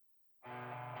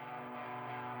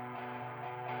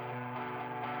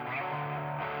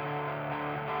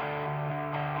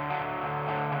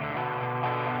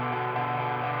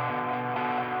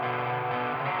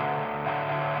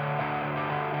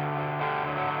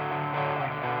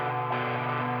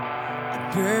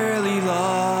barely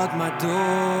locked my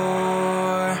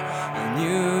door. I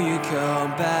knew you'd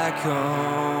come back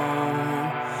home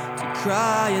to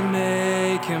cry and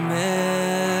make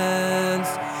amends,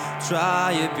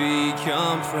 try to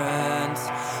become friends.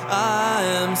 I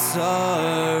am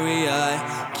sorry,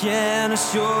 I can't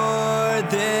assure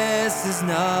this is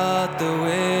not the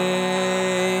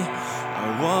way I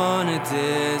wanted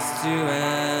this to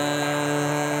end,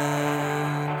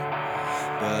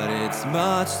 but it's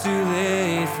much too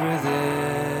late for this.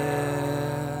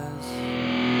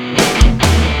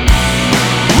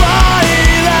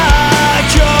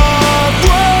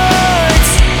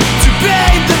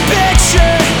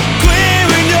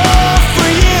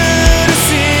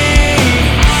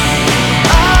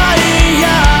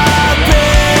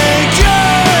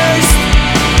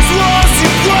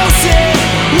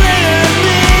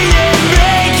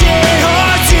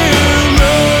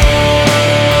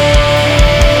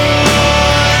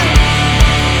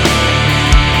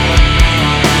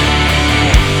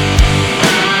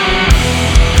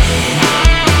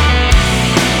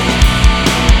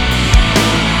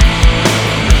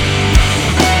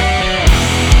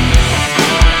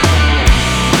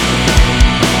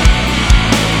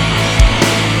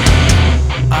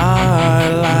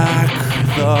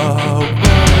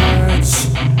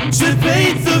 To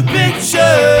paint the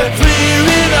picture clear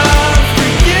enough for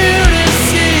you to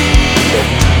see,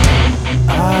 I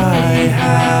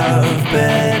have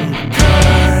been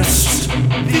cursed.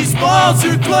 These walls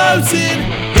are closing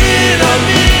in on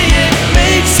me, it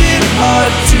makes it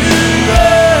hard to run.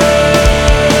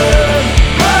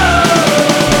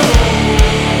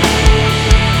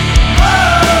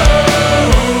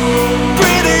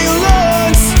 Breathing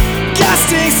lungs,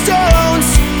 casting stones,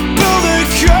 pull the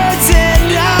curtain.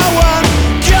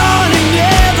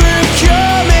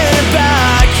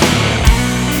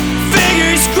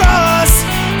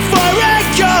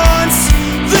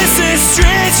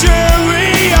 Stranger